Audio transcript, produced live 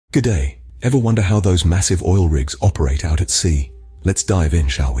G'day. Ever wonder how those massive oil rigs operate out at sea? Let's dive in,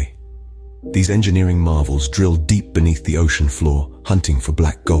 shall we? These engineering marvels drill deep beneath the ocean floor, hunting for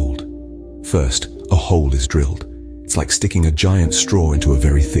black gold. First, a hole is drilled. It's like sticking a giant straw into a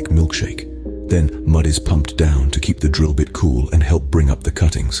very thick milkshake. Then, mud is pumped down to keep the drill bit cool and help bring up the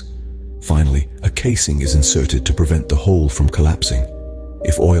cuttings. Finally, a casing is inserted to prevent the hole from collapsing.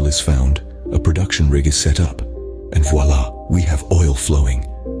 If oil is found, a production rig is set up. And voila, we have oil flowing.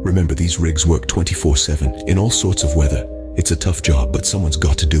 Remember, these rigs work 24/7 in all sorts of weather. It's a tough job, but someone's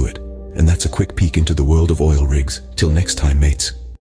got to do it. And that's a quick peek into the world of oil rigs. Till next time, mates.